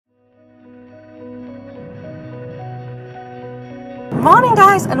Morning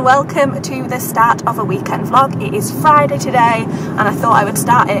guys, and welcome to the start of a weekend vlog. It is Friday today and I thought I would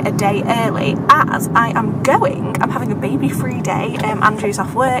start it a day early as I'm having a baby free day. Andrew's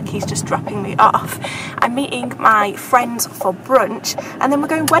off work, he's just dropping me off. I'm meeting my friends for brunch and then we're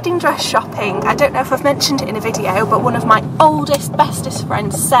going wedding dress shopping. I don't know if I've mentioned it in a video, but one of my oldest, bestest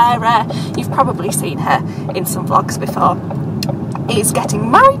friends, Sarah, you've probably seen her in some vlogs before, is getting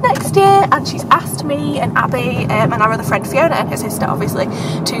married next year, and she's asked me and Abby and our other friend Fiona and her sister obviously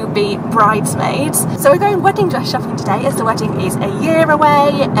to be bridesmaids. So we're going wedding dress shopping today as the wedding is a year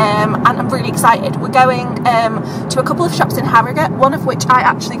away, and I'm really excited. We're going to a couple of shops in Harrogate, one of which I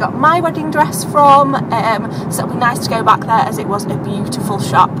actually got my wedding dress from, so it'll be nice to go back there as it was a beautiful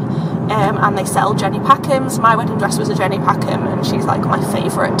shop. And they sell Jenny Packham's. My wedding dress was a Jenny Packham and she's like my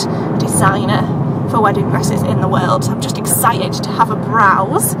favourite designer for wedding dresses in the world, so I'm just excited to have a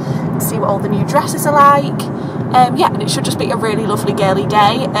browse and see what all the new dresses are like. Yeah, and it should just be a really lovely girly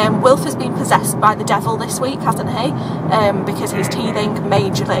day. Wilf has been possessed by the devil this week, hasn't he? Because he's teething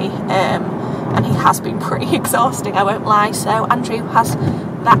majorly, and he has been pretty exhausting, I won't lie, so Andrew has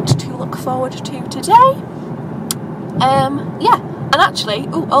that to look forward to today. Yeah. And actually,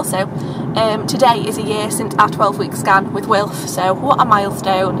 also, today is a year since our 12-week scan with Wilf, so what a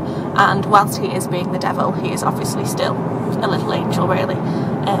milestone. And whilst he is being the devil, he is obviously still a little angel, really.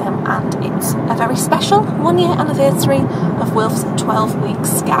 And it's a very special 1-year anniversary of Wilf's 12-week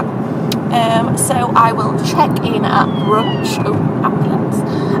scan. So I will check in at brunch. Oh, ambulance.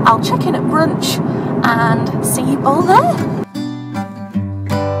 I'll check in at brunch and see you all there.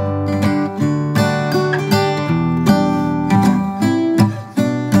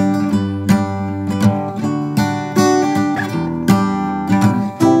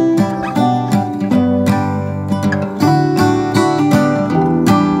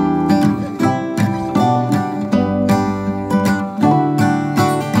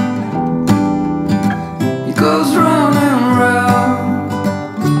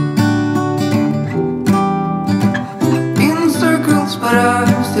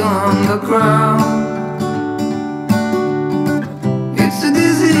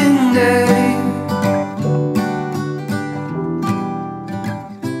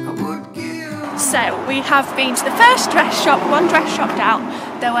 So we have been to the first dress shop, one dress shop down.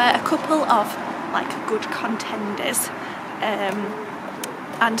 There were a couple of like good contenders,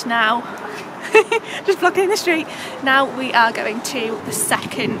 and now just blocking the street. Now we are going to the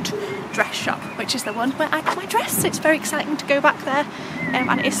second dress shop, which is the one where I got my dress. It's very exciting to go back there,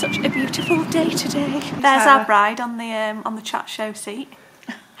 and it is such a beautiful day today. There's our bride on the chat show seat.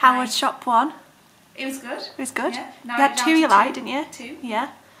 How was shop one? It was good. It was good. Yeah. You had two you liked, didn't you? Two. Yeah.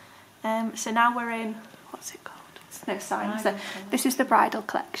 So now we're in, what's it called? There's no sign. So this is the bridal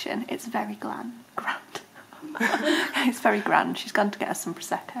collection. It's very grand. It's very grand. She's gone to get us some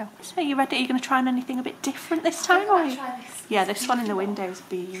Prosecco. So you ready? Are you going to try on anything a bit different this time? Or try this. Yeah, this one in the window is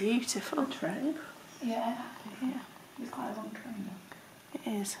beautiful. Train? Yeah. Yeah. It's quite a long train.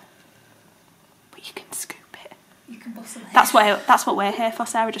 It is. But you can scoop it. You can bustle it. That's what we're here for,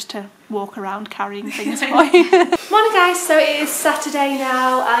 Sarah, just to walk around carrying things for you. Morning guys, so it is Saturday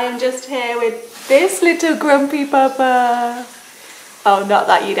now. I am just here with this little grumpy papa. Oh, not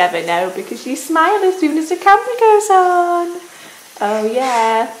that you'd ever know because you smile as soon as the camera goes on. Oh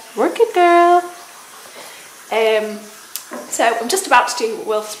yeah, work it girl. So I'm just about to do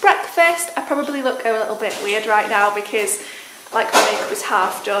Wilf's breakfast. I probably look a little bit weird right now because like my makeup is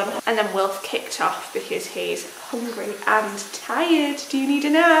half done, and then Wilf kicked off because he's hungry and tired. Do you need a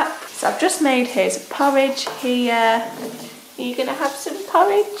nap? So I've just made his porridge here. Are you gonna have some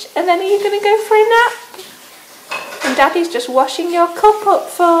porridge and then are you gonna go for a nap? And Daddy's just washing your cup up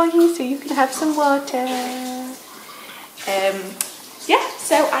for you so you can have some water. Yeah,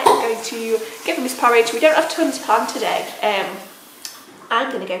 so I'm going to give him his porridge. We don't have tons planned today.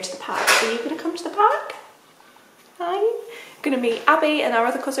 I'm gonna go to the park. Are you gonna come to the park? Are you? Going to meet Abby and our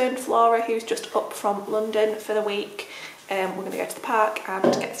other cousin Flora, who's just up from London for the week. We're going to go to the park and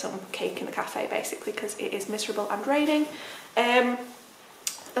get some cake in the cafe basically because it is miserable and raining. And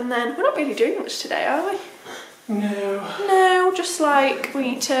then we're not really doing much today, are we? No, just like we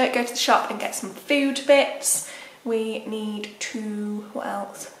need to go to the shop and get some food bits. We need to, what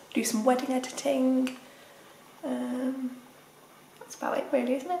else? Do some wedding editing. That's about it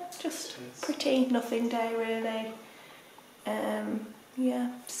really, isn't it? Just pretty nothing day really.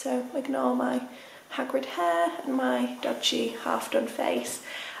 Yeah, so ignore my Hagrid hair and my dodgy half-done face,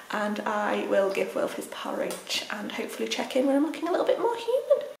 and I will give Wilf his porridge and hopefully check in when I'm looking a little bit more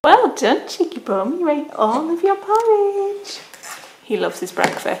human. Well done, cheeky bum, you ate all of your porridge. He loves his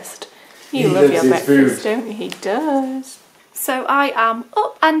breakfast. You love your breakfast, don't you? He does. So I am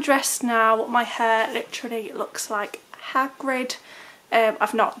up and dressed now. My hair literally looks like Hagrid.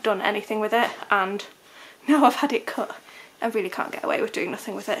 I've not done anything with it, and now I've had it cut, I really can't get away with doing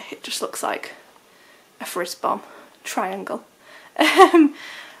nothing with it. It just looks like a frizz bomb triangle.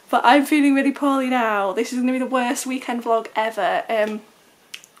 But I'm feeling really poorly now. This is going to be the worst weekend vlog ever.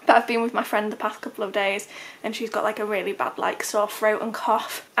 But I've been with my friend the past couple of days, and she's got like a really bad like sore throat and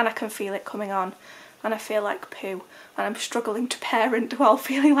cough, and I can feel it coming on, and I feel like poo, and I'm struggling to parent while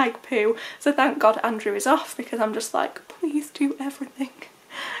feeling like poo. So thank God Andrew is off, because I'm just like, please do everything.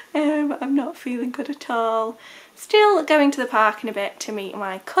 I'm not feeling good at all. Still going to the park in a bit to meet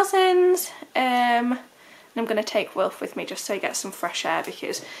my cousins. And I'm going to take Wolf with me just so he gets some fresh air,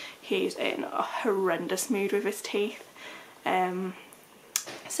 because he's in a horrendous mood with his teeth.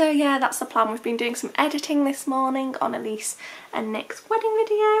 So yeah, that's the plan. We've been doing some editing this morning on Elise and Nick's wedding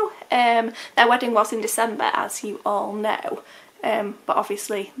video. Their wedding was in December, as you all know, but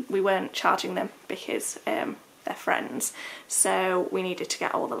obviously we weren't charging them because they're friends, so we needed to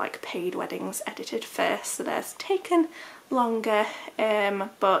get all the like paid weddings edited first, so theirs taken longer.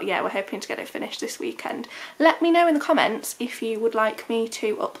 But yeah, we're hoping to get it finished this weekend. Let me know in the comments if you would like me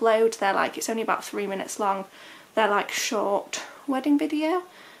to upload their, like, it's only about 3 minutes long, their like short wedding video.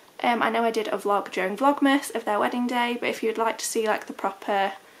 I know I did a vlog during Vlogmas of their wedding day, but if you'd like to see like the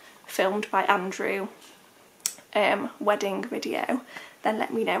proper filmed by Andrew wedding video, then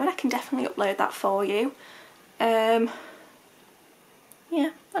let me know and I can definitely upload that for you. Yeah,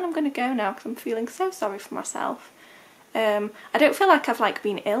 and I'm gonna go now because I'm feeling so sorry for myself. I don't feel like I've like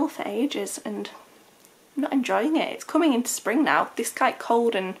been ill for ages, and I'm not enjoying it. It's coming into spring now. This like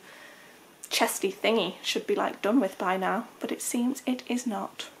cold and chesty thingy should be like done with by now, but it seems it is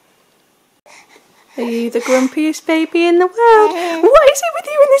not. Are you the grumpiest baby in the world? What is it with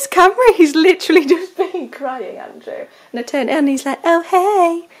you in this camera? He's literally just been crying, Andrew. And I turn it on and he's like, oh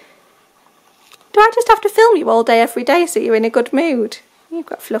hey. Do I just have to film you all day every day so you're in a good mood? You've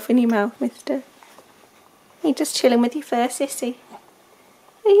got fluff in your mouth, mister. Are you just chilling with your fur sissy?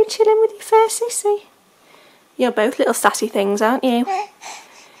 Are you chilling with your fur sissy? You're both little sassy things, aren't you?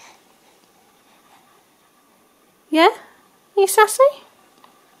 Yeah? Are you sassy?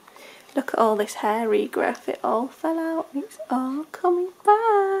 Look at all this hair regrowth, it all fell out and it's all coming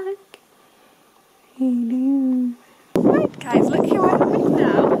back. Hello. Right guys, look who I'm with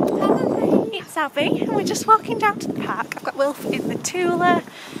now. Hello. It's Abby and we're just walking down to the park. I've got Wilf in the Tula.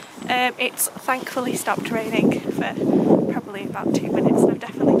 It's thankfully stopped raining for probably about 2 minutes, and I've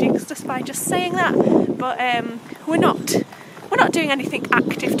definitely jinxed us by just saying that. But we're not doing anything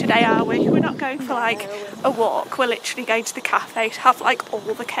active today, are we? We're not going for like a walk. We're literally going to the cafe to have like all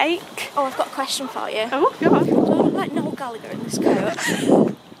the cake. Oh, I've got a question for you. Oh, go on. Do I look like Noel Gallagher in this coat?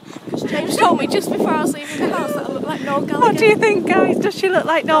 James told me just before I was leaving the house that I look like Noel Gallagher. What do you think, guys? Does she look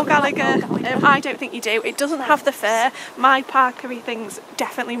like Noel Gallagher? I don't think you do. It doesn't have the fur. My parkery thing's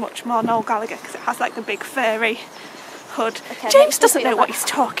definitely much more Noel Gallagher because it has like the big furry hood. Okay, James doesn't know what he's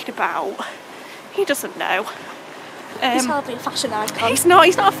talking about. He doesn't know. He's hardly a fashion icon. He's not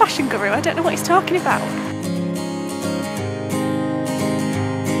a fashion guru. I don't know what he's talking about.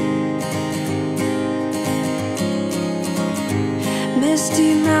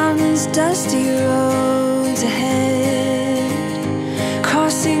 Misty mountains, dusty roads ahead,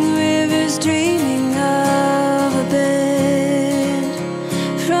 crossing rivers, dreaming of a bed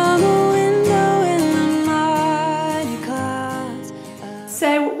from a window in the mighty clouds.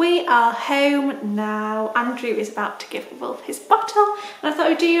 So we are home now. Andrew is about to give Wolf his bottle, and I thought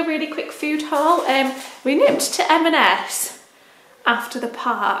we'd do a really quick food haul. We nipped to M&S after the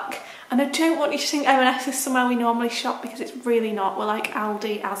park. And I don't want you to think M&S is somewhere we normally shop, because it's really not. We're like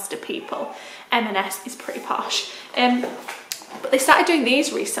Aldi, Asda people. M&S is pretty posh. But they started doing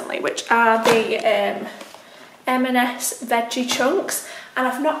these recently, which are the M&S veggie chunks. And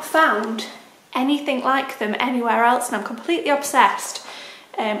I've not found anything like them anywhere else, and I'm completely obsessed.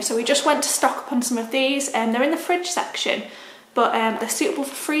 So we just went to stock up on some of these. They're in the fridge section, but they're suitable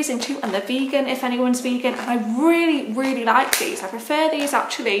for freezing too, and they're vegan if anyone's vegan, and I really, really like these. I prefer these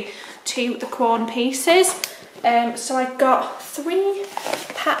actually to the corn pieces. So I got 3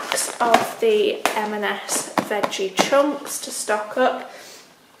 packs of the M&S veggie chunks to stock up.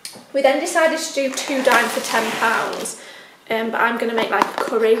 We then decided to do 2 down for £10, but I'm going to make like a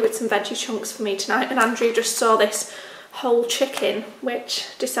curry with some veggie chunks for me tonight, and Andrew just saw this whole chicken which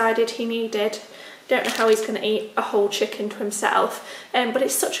decided he needed. Don't know how he's going to eat a whole chicken to himself, but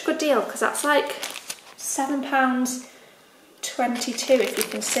it's such a good deal because that's like £7.22 if you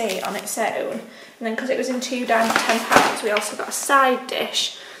can see on its own. And then because it was in 2 down for £10, we also got a side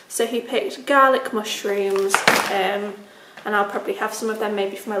dish. So he picked garlic mushrooms, and I'll probably have some of them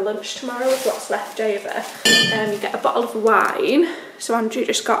maybe for my lunch tomorrow with what's left over. You get a bottle of wine, so Andrew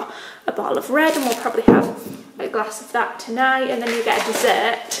just got a bottle of red, and we'll probably have a glass of that tonight, and then you get a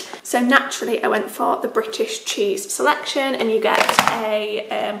dessert. So naturally I went for the British cheese selection, and you get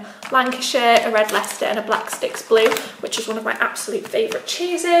a Lancashire, a red Leicester and a Black Sticks Blue, which is one of my absolute favourite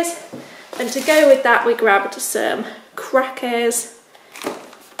cheeses. And to go with that we grabbed some crackers,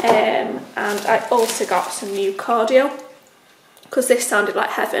 and I also got some new cordial because this sounded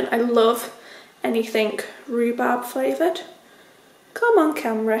like heaven. I love anything rhubarb flavoured. Come on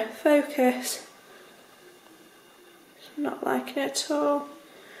camera, focus. Not liking it at all.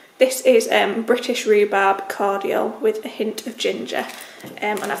 This is British rhubarb cordial with a hint of ginger,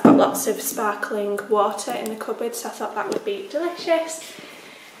 and I've got lots of sparkling water in the cupboard, so I thought that would be delicious.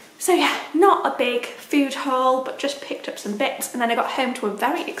 So yeah, not a big food haul, but just picked up some bits, and then I got home to a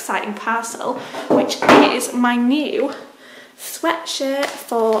very exciting parcel, which is my new sweatshirt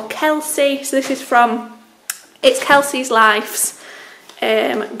for Kelsey. So this is from, it's Kelsey's Life's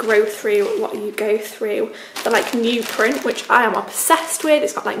grow through what you go through, the like new print, which I am obsessed with.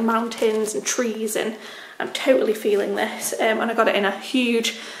 It's got like mountains and trees, and I'm totally feeling this, and I got it in a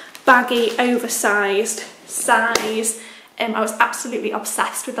huge baggy oversized size. I was absolutely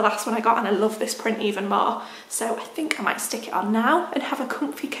obsessed with the last one I got, and I love this print even more, so I think I might stick it on now and have a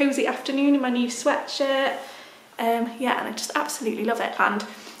comfy cozy afternoon in my new sweatshirt. Yeah, and I just absolutely love it, and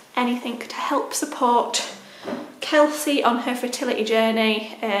anything to help support Kelsey on her fertility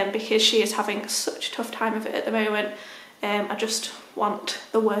journey, because she is having such a tough time of it at the moment. I just want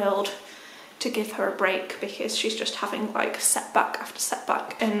the world to give her a break, because she's just having like setback after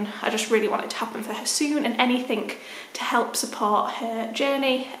setback, and I just really want it to happen for her soon, and anything to help support her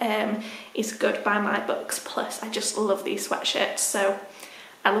journey is good by my books. Plus I just love these sweatshirts, so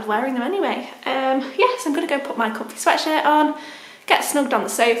I love wearing them anyway. Yes, I'm gonna go put my comfy sweatshirt on, get snugged on the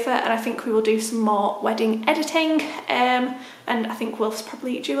sofa, and I think we will do some more wedding editing, and I think Wilf's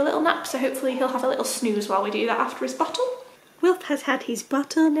probably due a little nap, so hopefully he'll have a little snooze while we do that after his bottle. Wilf has had his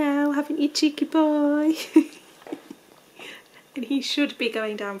bottle now, haven't you, cheeky boy? And he should be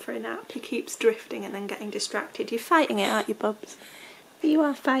going down for a nap. He keeps drifting and then getting distracted. You're fighting it, aren't you, Bubs? You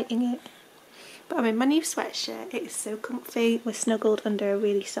are fighting it. But I'm in my new sweatshirt. It is so comfy. We're snuggled under a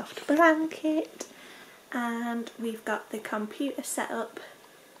really soft blanket, and we've got the computer set up,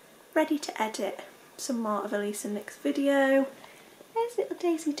 ready to edit some more of Elise and Nick's video. There's little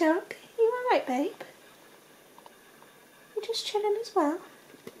Daisy Duck. You alright, babe? You're just chilling as well?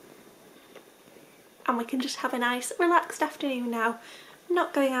 And we can just have a nice relaxed afternoon now,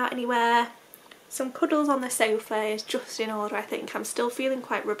 not going out anywhere. Some cuddles on the sofa is just in order, I think. I'm still feeling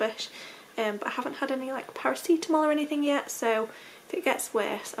quite rubbish, but I haven't had any like paracetamol or anything yet, so if it gets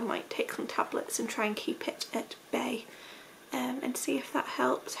worse I might take some tablets and try and keep it at bay, and see if that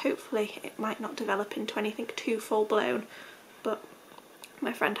helps. Hopefully it might not develop into anything too full blown, but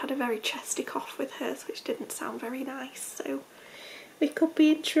my friend had a very chesty cough with hers, which didn't sound very nice, so we could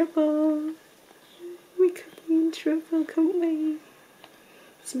be in trouble. We could be in trouble, couldn't we?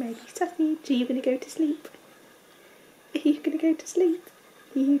 Smiley sausage, are you going to go to sleep? Are you going to go to sleep?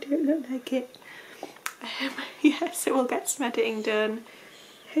 You don't look like it. Yeah, so we'll get some editing done,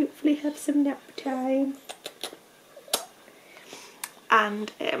 hopefully have some nap time,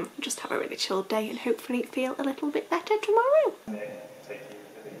 and just have a really chilled day, and hopefully feel a little bit better tomorrow. Take you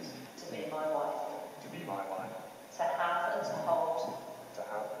for this. To be my wife. To be my wife. To have and to hold. To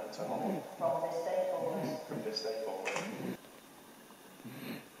have and to hold. From this day forward. From this day forward.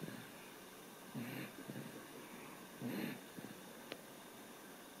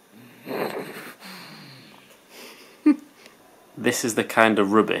 This is the kind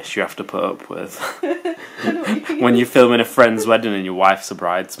of rubbish you have to put up with when you're filming a friend's wedding and your wife's a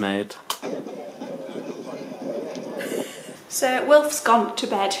bridesmaid. So Wilf's gone to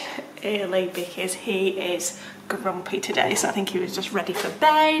bed early because he is grumpy today, so I think he was just ready for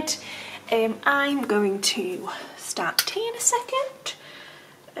bed. I'm going to start tea in a second,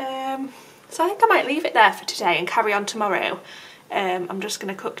 so I think I might leave it there for today and carry on tomorrow. I'm just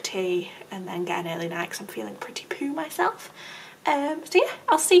going to cook tea and then get an early night because I'm feeling pretty poo myself. So yeah,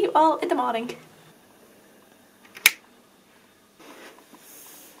 I'll see you all in the morning.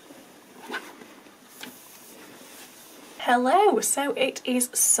 Hello, so it is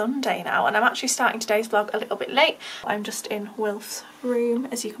Sunday now, and I'm actually starting today's vlog a little bit late. I'm just in Wilf's room,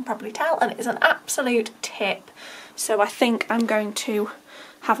 as you can probably tell, and it is an absolute tip. So I think I'm going to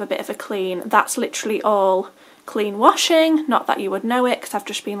have a bit of a clean. That's literally all clean washing, not that you would know it because I've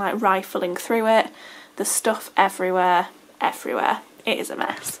just been like rifling through it. There's stuff everywhere, everywhere. It is a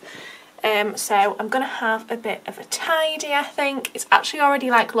mess. So I'm gonna have a bit of a tidy, I think. It's actually already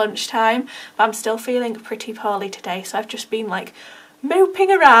like lunchtime, but I'm still feeling pretty poorly today, so I've just been like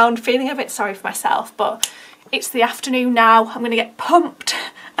moping around, feeling a bit sorry for myself, but it's the afternoon now. I'm gonna get pumped.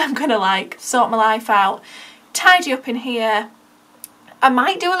 I'm gonna like sort my life out, tidy up in here. I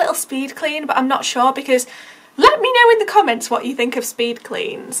might do a little speed clean, but I'm not sure, because let me know in the comments what you think of speed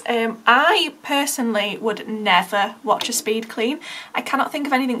cleans. I personally would never watch a speed clean. I cannot think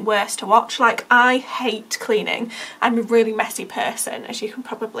of anything worse to watch. Like, I hate cleaning. I'm a really messy person, as you can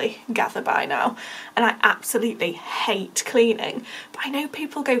probably gather by now, and I absolutely hate cleaning. But I know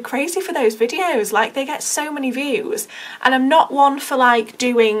people go crazy for those videos, like they get so many views, and I'm not one for like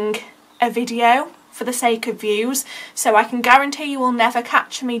doing a video for the sake of views, so I can guarantee you will never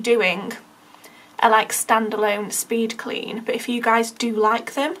catch me doing a like standalone speed clean. But if you guys do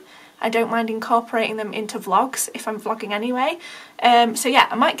like them, I don't mind incorporating them into vlogs if I'm vlogging anyway. So yeah,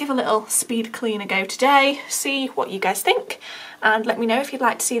 I might give a little speed clean a go today, see what you guys think, and let me know if you'd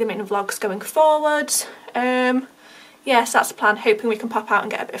like to see them in vlogs going forwards. Yes, that's the plan, hoping we can pop out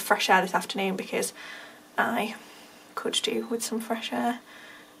and get a bit of fresh air this afternoon, because I could do with some fresh air.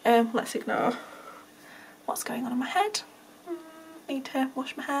 Let's ignore what's going on in my head. Need to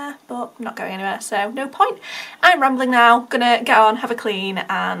wash my hair, but I'm not going anywhere, so no point. I'm rambling now. Gonna get on, have a clean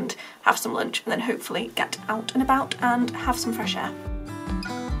and have some lunch, and then hopefully get out and about and have some fresh air.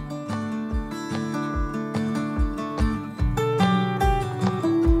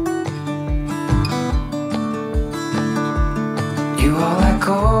 You are like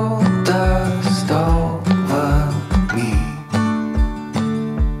gold dust over me,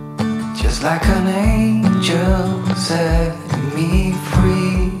 just like an angel set me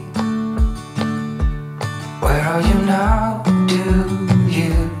free. Where are you now? Do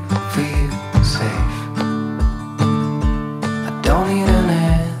you feel safe? I don't need an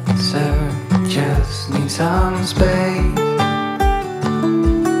answer, just need some space.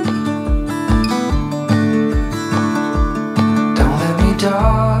 Don't let me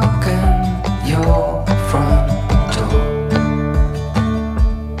darken your front door.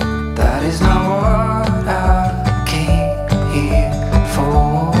 That is not what I came here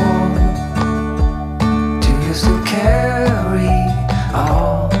for. Do you still carry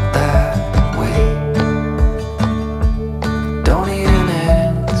all that weight? Don't need an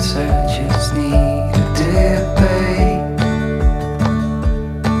answer, just need a debate.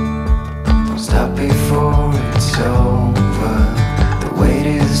 Don't stop before it's over. The weight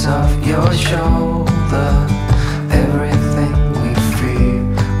is off your shoulder. Everything we fear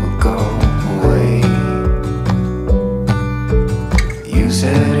will go away. You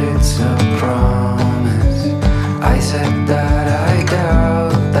said it's a promise. I said that I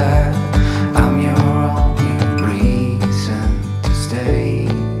doubt that. I'm your only reason to stay.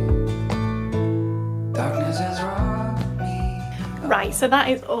 Darkness has robbed me. Right, so that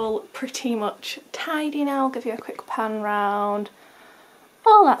is all pretty much tidy now. I'll give you a quick pan round.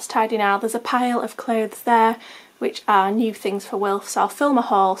 All that's tidy now. There's a pile of clothes there, which are new things for Wilf, so I'll film a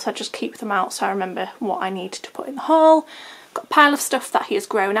haul, so I just keep them out so I remember what I need to put in the haul. Got a pile of stuff that he has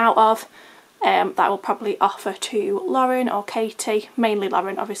grown out of, that I will probably offer to Lauren or Katie. Mainly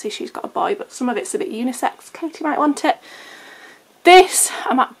Lauren, obviously she's got a boy, but some of it's a bit unisex. Katie might want it. This,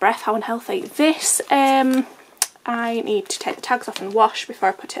 I'm out of breath, how unhealthy. This, I need to take the tags off and wash before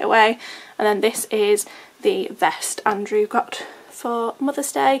I put it away. And then this is the vest Andrew got for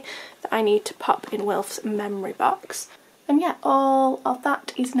Mother's Day that I need to pop in Wilf's memory box. And yeah, all of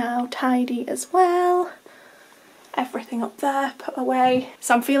that is now tidy as well. Everything up there put away.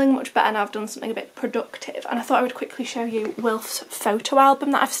 So I'm feeling much better now. I've done something a bit productive, and I thought I would quickly show you Wilf's photo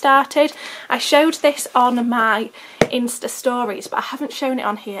album that I've started. I showed this on my Insta stories, but I haven't shown it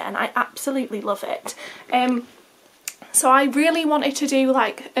on here, and I absolutely love it. So I really wanted to do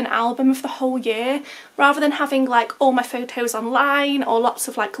like an album of the whole year, rather than having like all my photos online or lots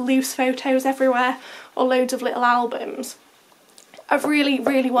of like loose photos everywhere or loads of little albums. I've really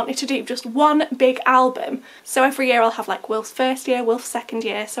wanted to do just one big album. So every year I'll have like Wilf's first year, Wilf's second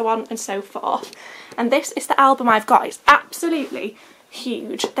year, so on and so forth. And this is the album I've got. It's absolutely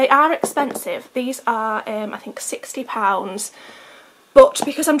huge. They are expensive. These are I think £60. But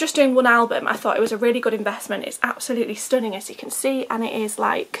because I'm just doing one album, I thought it was a really good investment. It's absolutely stunning, as you can see, and it is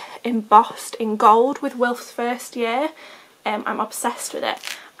like embossed in gold with Wilf's first year. I'm obsessed with it.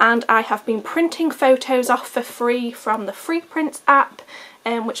 And I have been printing photos off for free from the Free Prints app,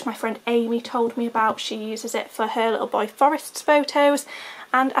 which my friend Amy told me about. She uses it for her little boy Forrest's photos,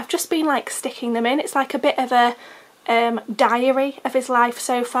 and I've just been like sticking them in. It's like a bit of a diary of his life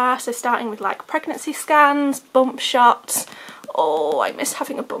so far, so starting with like pregnancy scans, bump shots, Oh, I miss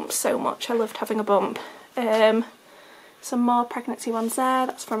having a bump so much. I loved having a bump. Some more pregnancy ones there.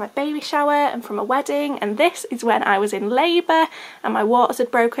 That's from a baby shower and from a wedding. And this is when I was in labour and my waters had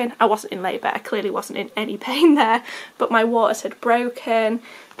broken. I wasn't in labour, I clearly wasn't in any pain there, but my waters had broken.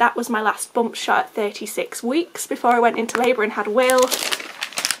 That was my last bump shot at 36 weeks before I went into labour and had Will.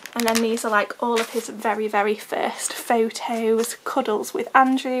 And then these are like all of his very, very first photos, cuddles with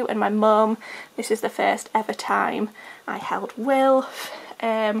Andrew and my mum. This is the first ever time I held Will.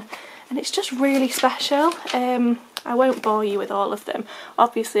 And it's just really special. I won't bore you with all of them.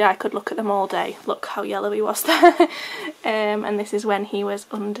 Obviously I could look at them all day. Look how yellow he was there. And this is when he was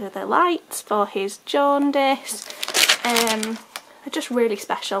under the lights for his jaundice. They're just really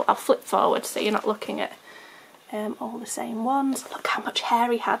special. I'll flip forward so you're not looking at all the same ones. Look how much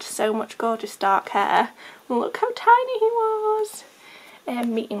hair he had, so much gorgeous dark hair. Look how tiny he was.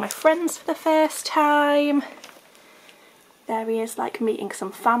 Meeting my friends for the first time. There he is, like meeting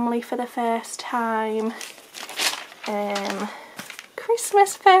some family for the first time.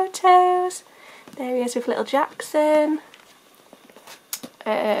 Christmas photos. There he is with little Jackson.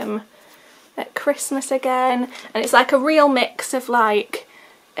 At Christmas again, and it's like a real mix of like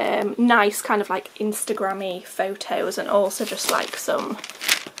nice kind of like Instagram-y photos and also just like some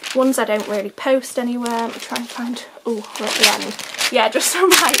ones I don't really post anywhere. I'm trying to find, oh, we're at the end. Yeah, just some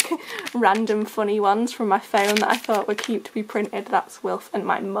like random funny ones from my phone that I thought were cute to be printed. That's Wilf and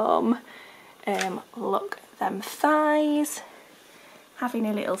my mum. Look at them thighs. Having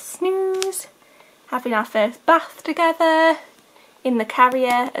a little snooze. Having our first bath together. In the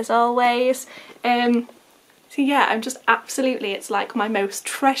carrier as always. So yeah, I'm just absolutely, it's like my most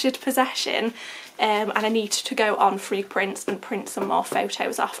treasured possession, and I need to go on free prints and print some more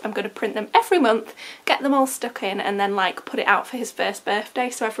photos off. I'm going to print them every month, get them all stuck in, and then like put it out for his first birthday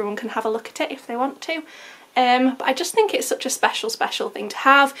so everyone can have a look at it if they want to. But I just think it's such a special thing to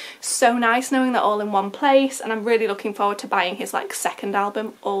have. So nice knowing they're all in one place, and I'm really looking forward to buying his like second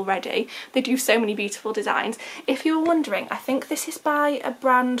album already. They do so many beautiful designs. If you were wondering, I think this is by a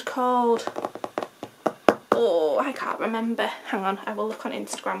brand called, oh, I can't remember. Hang on, I will look on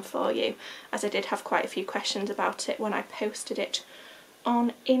Instagram for you, as I did have quite a few questions about it when I posted it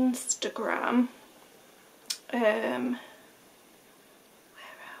on Instagram. Where are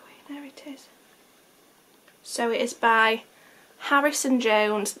we? There it is. So it is by Harris &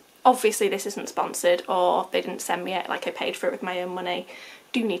 Jones. Obviously this isn't sponsored, or they didn't send me it, like I paid for it with my own money.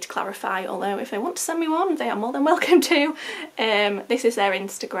 Do need to clarify, although if they want to send me one, they are more than welcome to. This is their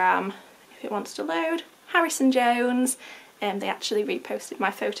Instagram, if it wants to load. Harris & Jones. They actually reposted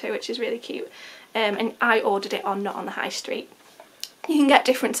my photo, which is really cute. And I ordered it on Not on the High Street. You can get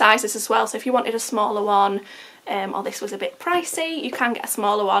different sizes as well, so if you wanted a smaller one, or this was a bit pricey, you can get a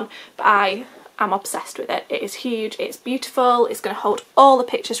smaller one, but I'm obsessed with it. It is huge, it's beautiful, it's going to hold all the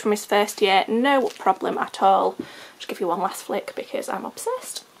pictures from his first year, no problem at all. Just give you one last flick because I'm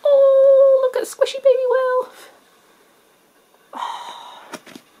obsessed. Oh, look at squishy baby Wilf. Oh,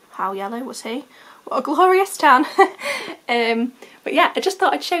 how yellow was he? What a glorious tan. But yeah, I just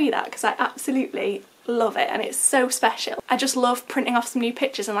thought I'd show you that because I absolutely love it and it's so special. I just love printing off some new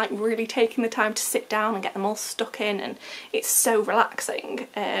pictures and like really taking the time to sit down and get them all stuck in, and it's so relaxing.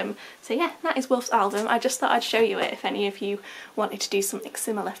 So yeah, that is Wilf's album. I just thought I'd show you it if any of you wanted to do something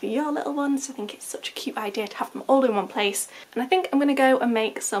similar for your little ones. I think it's such a cute idea to have them all in one place, and I think I'm going to go and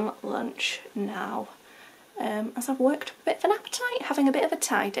make some lunch now, as I've worked up a bit of an appetite, having a bit of a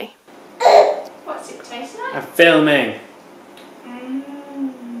tidy. What's it taste like? I'm filming.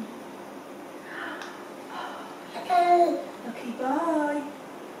 Lucky boy.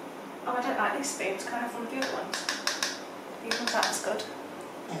 Oh, I don't like these spoons. Can I have one of the other ones? These ones aren't as good.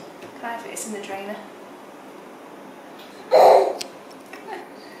 Can I have it? It's in the drainer.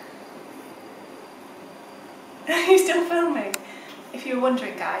 Are you still filming? If you were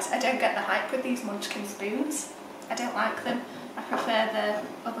wondering, guys, I don't get the hype with these Munchkin spoons. I don't like them. I prefer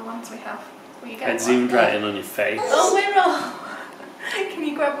the other ones we have. Will you get It zoomed right in on your face. Oh, we're all. Can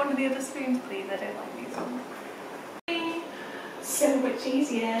you grab one of the other spoons, please? I don't like these ones. So much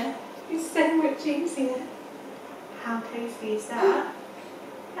easier. It's so much easier. How tasty is that?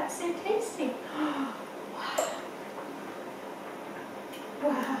 That's so tasty. Wow.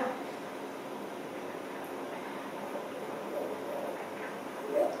 Wow.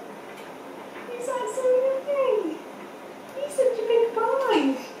 Is that so lovely? He's such a big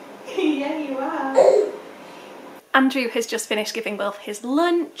boy. Yeah, you are. Andrew has just finished giving Wilf his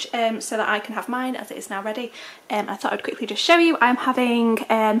lunch so that I can have mine as it is now ready. I thought I'd quickly just show you. I'm having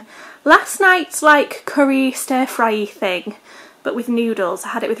last night's like curry stir fry thing but with noodles. I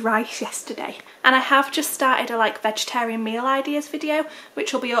had it with rice yesterday. And I have just started a like vegetarian meal ideas video,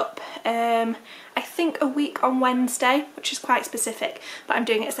 which will be up I think a week on Wednesday, which is quite specific, but I'm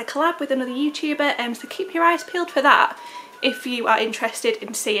doing it as a collab with another YouTuber, so keep your eyes peeled for that if you are interested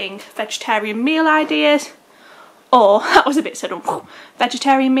in seeing vegetarian meal ideas, or, that was a bit sudden,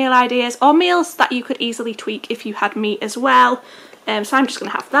 vegetarian meal ideas, or meals that you could easily tweak if you had meat as well. So I'm just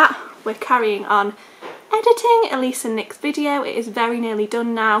going to have that. We're carrying on editing Elise and Nick's video. It is very nearly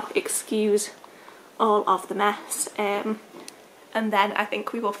done now, excuse all of the mess. And then I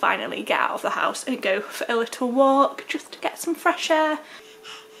think we will finally get out of the house and go for a little walk just to get some fresh air.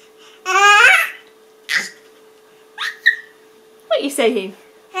 What are you saying?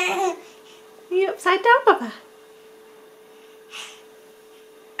 Are you upside down, Papa?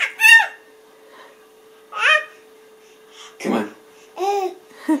 Come on.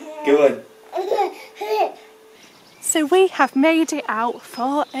 Go on. So we have made it out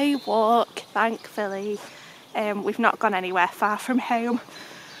for a walk, thankfully. We've not gone anywhere far from home.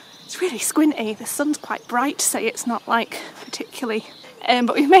 It's really squinty. The sun's quite bright, so it's not like particularly.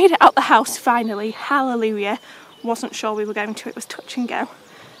 But we've made it out the house finally. Hallelujah. Wasn't sure we were going to. It was touch and go.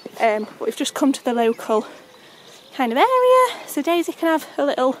 But we've just come to the local kind of area, so Daisy can have a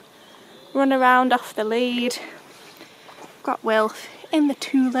little run around off the lead. Got Will in the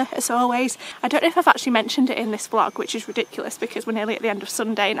Tula as always. I don't know if I've actually mentioned it in this vlog, which is ridiculous because we're nearly at the end of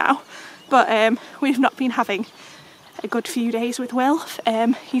Sunday now, but we've not been having a good few days with Will.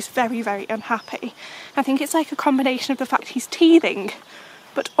 He's very, very unhappy. I think it's like a combination of the fact he's teething,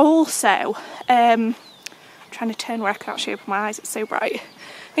 but also I'm trying to turn where I can actually open my eyes, it's so bright.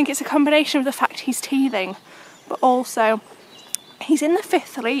 I think it's a combination of the fact he's teething, but also he's in the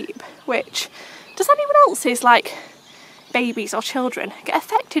 5th leap, which, does anyone else's like babies or children get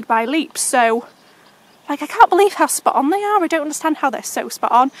affected by leaps? So like, I can't believe how spot on they are. I don't understand how they're so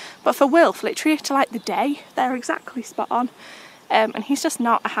spot on, but for Wilf, literally to like the day, they're exactly spot on. And he's just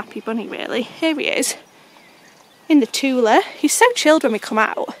not a happy bunny really. Here he is in the Tula. He's so chilled when we come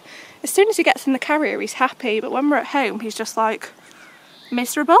out. As soon as he gets in the carrier he's happy, but when we're at home he's just like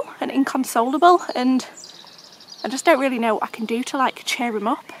miserable and inconsolable, and I just don't really know what I can do to like cheer him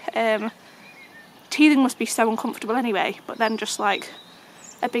up. Teething must be so uncomfortable anyway, but then just like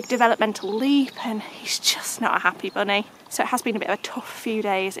a big developmental leap, and he's just not a happy bunny. So it has been a bit of a tough few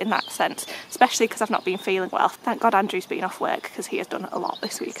days in that sense, especially because I've not been feeling well. Thank God Andrew's been off work because he has done a lot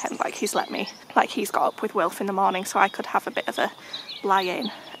this weekend. Like, he's let me, like, he's got up with Wilf in the morning so I could have a bit of a lie-in,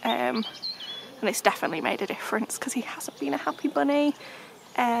 and it's definitely made a difference because he hasn't been a happy bunny.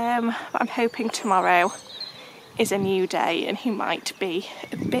 But I'm hoping tomorrow is a new day and he might be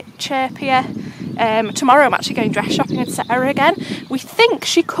a bit chirpier. Tomorrow I'm actually going dress shopping with Sarah again. We think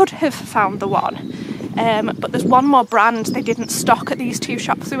she could have found the one, but there's one more brand they didn't stock at these 2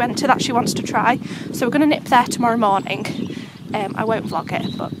 shops we went to that she wants to try, so we're going to nip there tomorrow morning. I won't vlog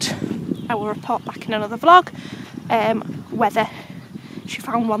it, but I will report back in another vlog whether she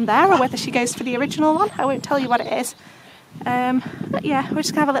found one there or whether she goes for the original one. I won't tell you what it is. But yeah, we're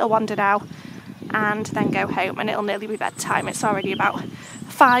just going to have a little wander now and then go home, and it'll nearly be bedtime. It's already about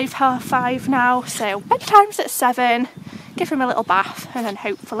 5, half 5 now, so bedtime's at 7. Give him a little bath and then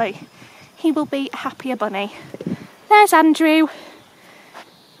hopefully he will be a happier bunny. There's Andrew.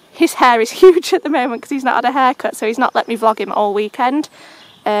 His hair is huge at the moment because he's not had a haircut, so he's not let me vlog him all weekend.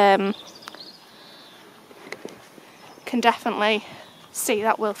 Can definitely see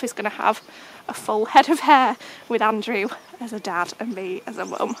that Wilf is going to have a full head of hair with Andrew as a dad and me as a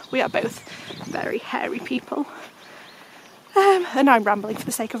mum. We are both very hairy people. And I'm rambling for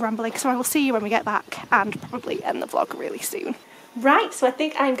the sake of rambling, so I will see you when we get back and probably end the vlog really soon. Right, so I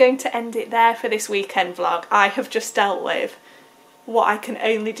think I'm going to end it there for this weekend vlog. I have just dealt with what I can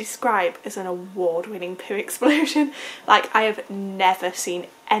only describe as an award-winning poo explosion. Like, I have never seen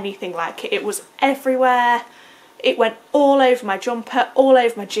anything like it. It was everywhere. It went all over my jumper, all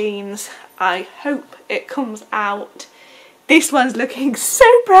over my jeans. I hope it comes out. This one's looking so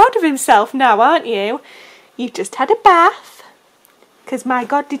proud of himself now, aren't you? You've just had a bath. Because my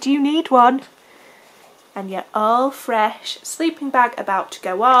God, did you need one? And you're all fresh. Sleeping bag about to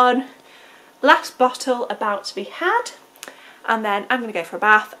go on. Last bottle about to be had. And then I'm going to go for a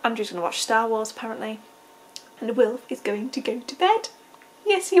bath. Andrew's going to watch Star Wars apparently. And Wilf is going to go to bed.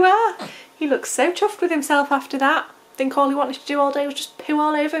 Yes, you are. He looks so chuffed with himself after that. I think all he wanted to do all day was just poo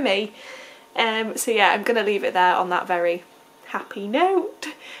all over me. So yeah, I'm going to leave it there on that very happy note.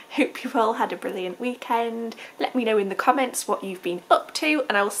 Hope you've all had a brilliant weekend. Let me know in the comments what you've been up to,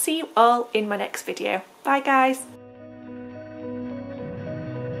 and I will see you all in my next video. Bye guys.